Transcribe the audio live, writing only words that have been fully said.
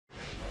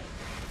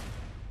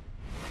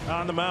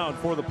On the mound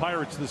for the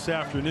Pirates this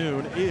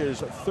afternoon is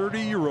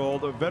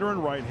 30-year-old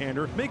veteran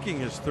right-hander making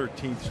his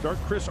 13th start,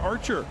 Chris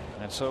Archer.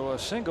 And so a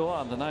single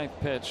on the 9th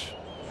pitch.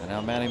 And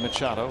now Manny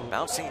Machado.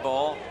 Bouncing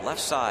ball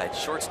left side,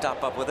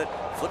 shortstop up with it,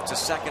 flipped to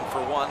second for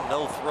one.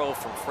 No throw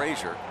from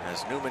Frazier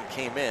as Newman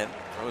came in,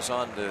 throws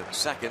on to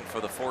second for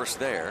the force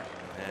there,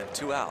 and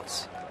 2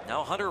 outs.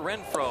 Now Hunter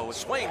Renfroe,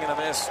 swing and a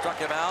miss, struck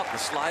him out. The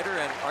slider,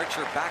 and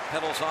Archer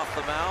backpedals off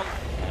the mound.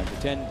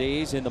 After 10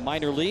 days in the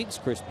minor leagues,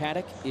 Chris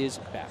Paddock is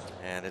back.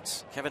 And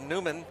it's Kevin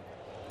Newman.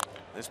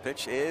 This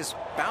pitch is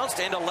bounced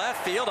into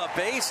left field, a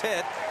base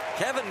hit.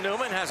 Kevin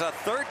Newman has a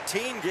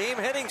 13-game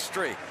hitting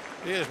streak.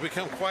 He has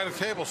become quite a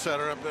table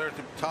setter up there at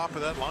the top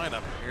of that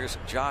lineup. Here's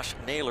Josh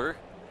Naylor.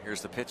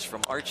 Here's the pitch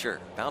from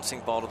Archer. Bouncing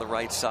ball to the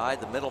right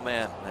side. The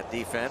middleman in that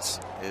defense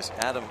is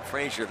Adam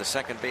Frazier. The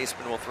second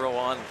baseman will throw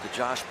on to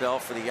Josh Bell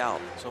for the out.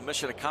 So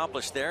mission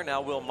accomplished there. Now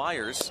Will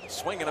Myers.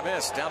 Swing and a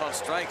miss. Down on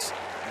strikes.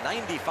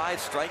 95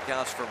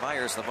 strikeouts for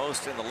Myers, the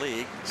most in the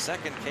league.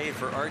 Second K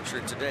for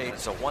Archer today.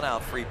 It's a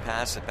 1-out free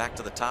pass and back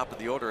to the top of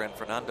the order, and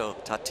Fernando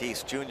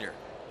Tatis Jr.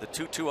 The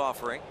 2-2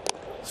 offering.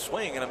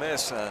 Swing and a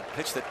miss, a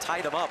pitch that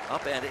tied him up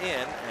and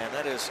in, and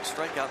that is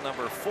strikeout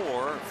number 4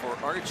 for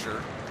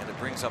Archer, and it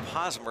brings up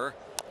Hosmer.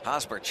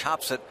 Hosmer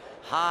chops it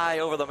high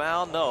over the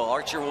mound. No,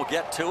 Archer will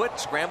get to it,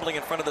 scrambling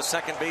in front of the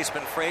second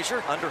baseman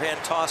Frazier. Underhand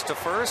toss to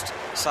first,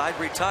 side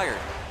retired.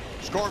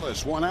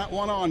 Scoreless, 1 out,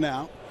 1 on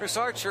now. Chris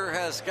Archer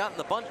has gotten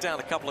the bunt down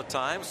a couple of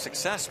times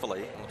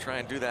successfully. We'll try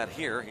and do that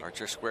here.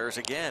 Archer squares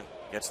again,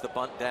 gets the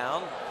bunt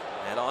down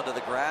and onto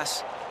the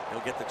grass. He'll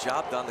get the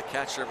job done. The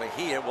catcher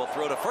Mejia will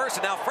throw to first,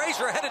 and now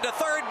Frazier headed to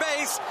third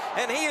base,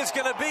 and he is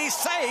going to be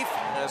safe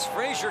as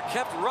Frazier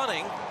kept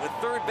running with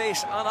third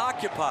base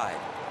unoccupied.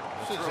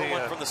 The throw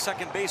went from the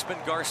second baseman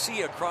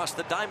Garcia across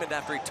the diamond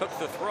after he took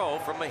the throw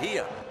from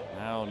Mejia.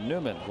 Now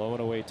Newman blowing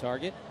away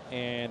target,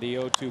 and the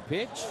 0-2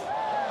 pitch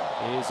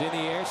is in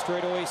the air,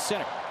 straightaway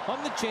center.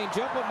 Hung the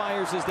changeup, but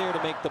Myers is there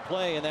to make the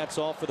play, and that's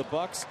all for the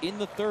Bucks in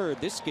the third.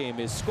 This game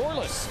is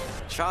scoreless.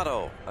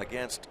 Machado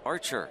against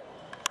Archer.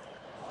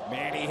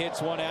 Manny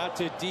hits one out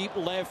to deep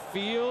left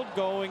field,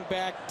 going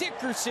back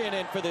Dickerson,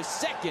 and for the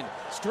second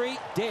straight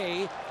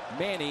day,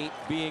 Manny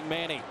being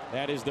Manny.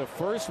 That is the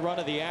first run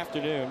of the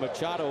afternoon.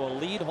 Machado, a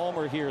lead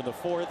homer here in the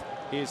 4th,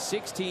 his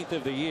 16th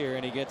of the year,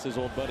 and he gets his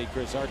old buddy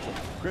Chris Archer.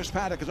 Chris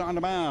Paddock is on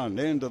the mound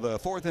into the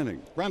 4th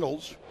inning.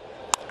 Reynolds.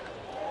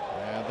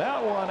 And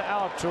that one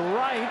out to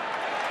right.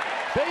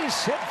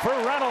 Base hit for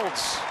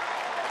Reynolds.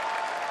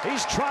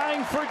 He's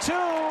trying for 2,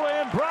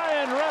 and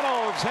Brian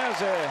Reynolds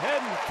has a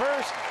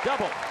head-first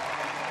double.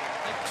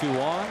 2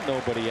 on,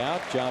 nobody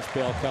out. Josh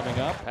Bell coming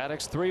up.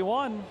 Paddock's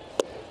 3-1.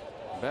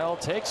 Bell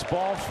takes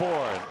ball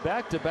 4.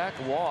 Back-to-back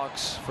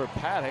walks for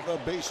Paddock. The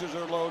bases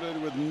are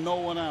loaded with no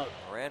one out.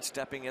 Moran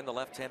stepping in, the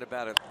left-handed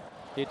batter.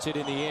 Hits it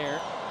in the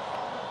air,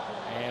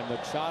 and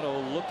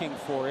Machado looking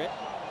for it.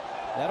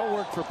 That'll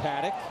work for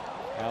Paddock.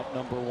 Out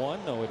number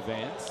 1, no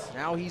advance.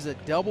 Now he's a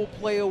double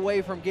play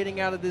away from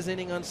getting out of this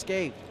inning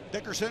unscathed.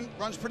 Dickerson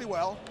runs pretty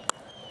well.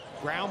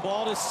 Ground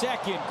ball to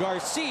second.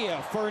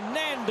 Garcia,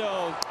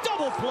 Fernando,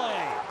 double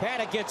play.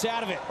 Paddock gets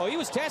out of it. Oh, he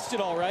was tested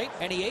all right,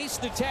 and he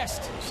aced the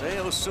test. Jose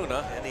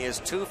Osuna, and he is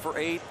 2 for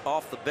 8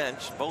 off the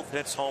bench. Both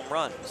hits home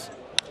runs.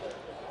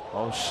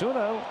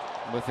 Osuna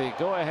with the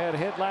go-ahead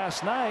hit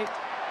last night.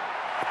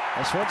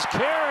 This one's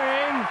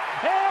carrying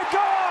and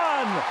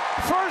gone.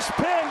 First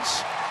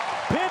pitch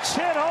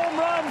hit home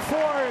run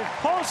for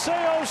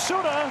Jose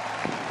Osuna.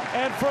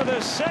 And for the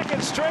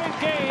second straight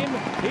game,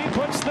 he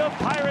puts the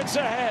Pirates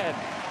ahead.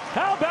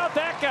 How about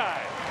that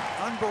guy?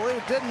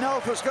 Unbelievable. Didn't know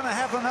if it was going to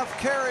have enough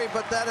carry,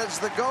 but that is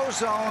the go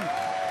zone.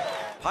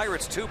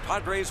 Pirates 2,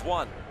 Padres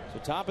 1. So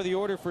top of the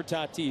order for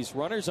Tatis.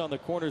 Runners on the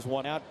corners,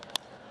 1 out.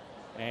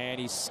 And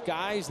he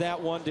skies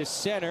that one to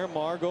center.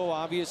 Margot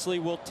obviously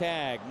will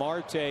tag.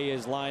 Marte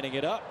is lining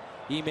it up.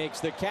 He makes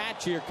the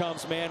catch. Here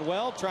comes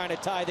Manuel trying to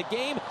tie the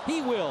game.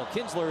 He will.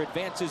 Kinsler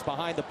advances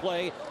behind the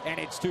play, and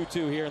it's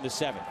 2-2 here in the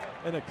 7th.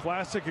 And a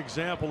classic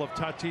example of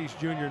Tatis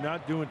Jr.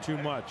 not doing too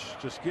much.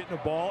 Just getting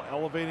the ball,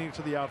 elevating it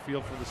to the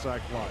outfield for the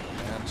sac fly.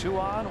 And 2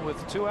 on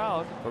with 2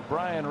 out for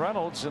Brian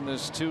Reynolds in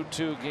this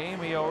 2-2 game.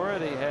 He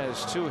already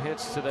has 2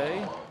 hits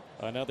today.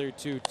 Another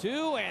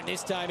 2-2, and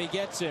this time he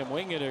gets him.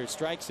 Wingeter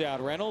strikes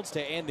out Reynolds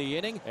to end the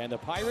inning, and the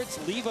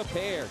Pirates leave a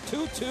pair.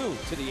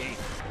 2-2 to the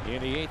 8th.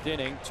 In the 8th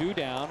inning, 2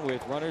 down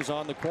with runners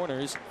on the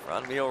corners.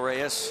 Franmil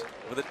Reyes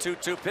with a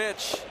 2-2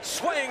 pitch.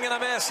 Swing and a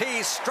miss.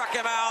 He struck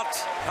him out.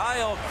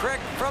 Kyle Crick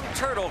from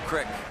Turtle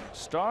Creek.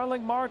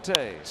 Starling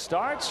Marte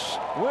starts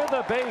with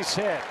a base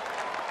hit.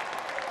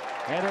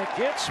 And it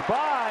gets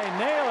by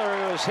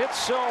Naylor, who was hit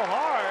so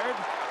hard.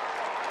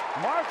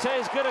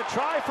 Marte's going to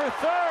try for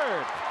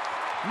third.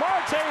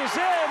 Marte's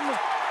in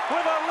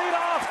with a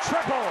leadoff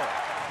triple.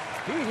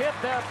 He hit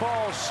that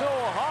ball so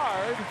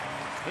hard,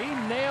 he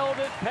nailed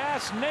it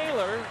past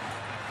Naylor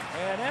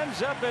and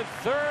ends up at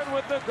third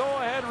with the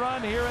go-ahead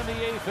run here in the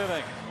 8th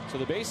inning. So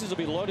the bases will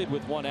be loaded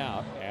with 1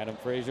 out. Adam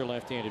Frazier,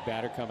 left-handed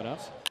batter, coming up.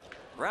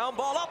 Ground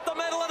ball up the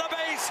middle and a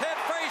base hit.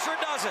 Frazier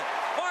does it.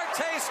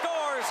 Marte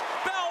scores.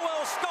 Bell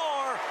will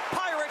score.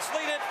 Pirates lead.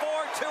 it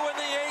 4-2 in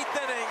the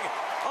 8th inning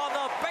on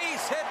the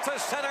base hit to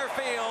center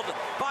field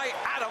by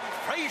Adam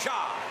Frazier.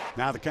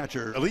 Now the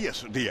catcher,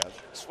 Elias Diaz.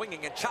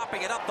 Swinging and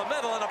chopping it up the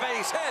middle and a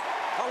base hit.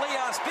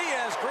 Elias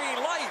Diaz, green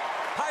light.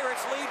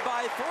 Pirates lead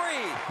by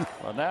 3.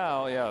 Well,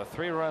 now, yeah,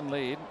 3-run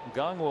lead.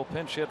 Kang will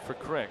pinch hit for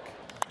Crick.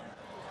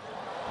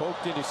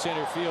 Poked into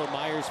center field.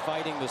 Myers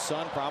fighting the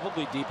sun,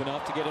 probably deep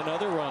enough to get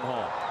another run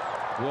home.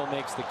 Will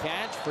makes the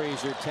catch.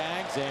 Frazier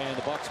tags, and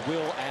the Bucks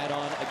will add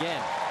on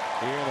again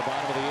here in the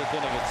bottom of the 8th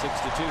inning at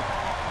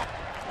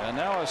 6-2. And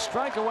now a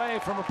strike away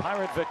from a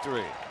Pirate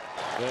victory.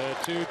 The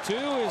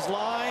 2-2 is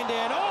lined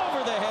and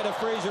over the head of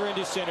Frazier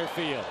into center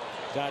field.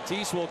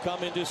 Tatis will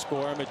come in to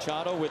score.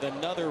 Machado with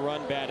another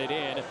run batted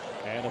in,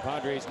 and the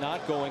Padres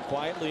not going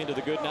quietly into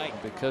the good night.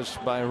 Because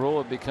by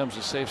rule it becomes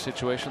a safe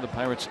situation, the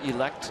Pirates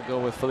elect to go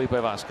with Felipe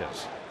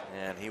Vasquez.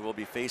 And he will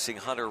be facing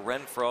Hunter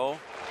Renfroe.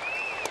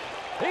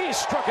 He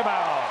struck him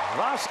out.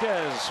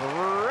 Vasquez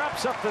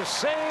wraps up the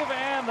save,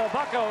 and the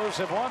Buccos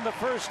have won the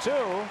first 2.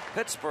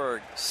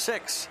 Pittsburgh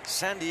 6,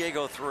 San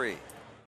Diego 3.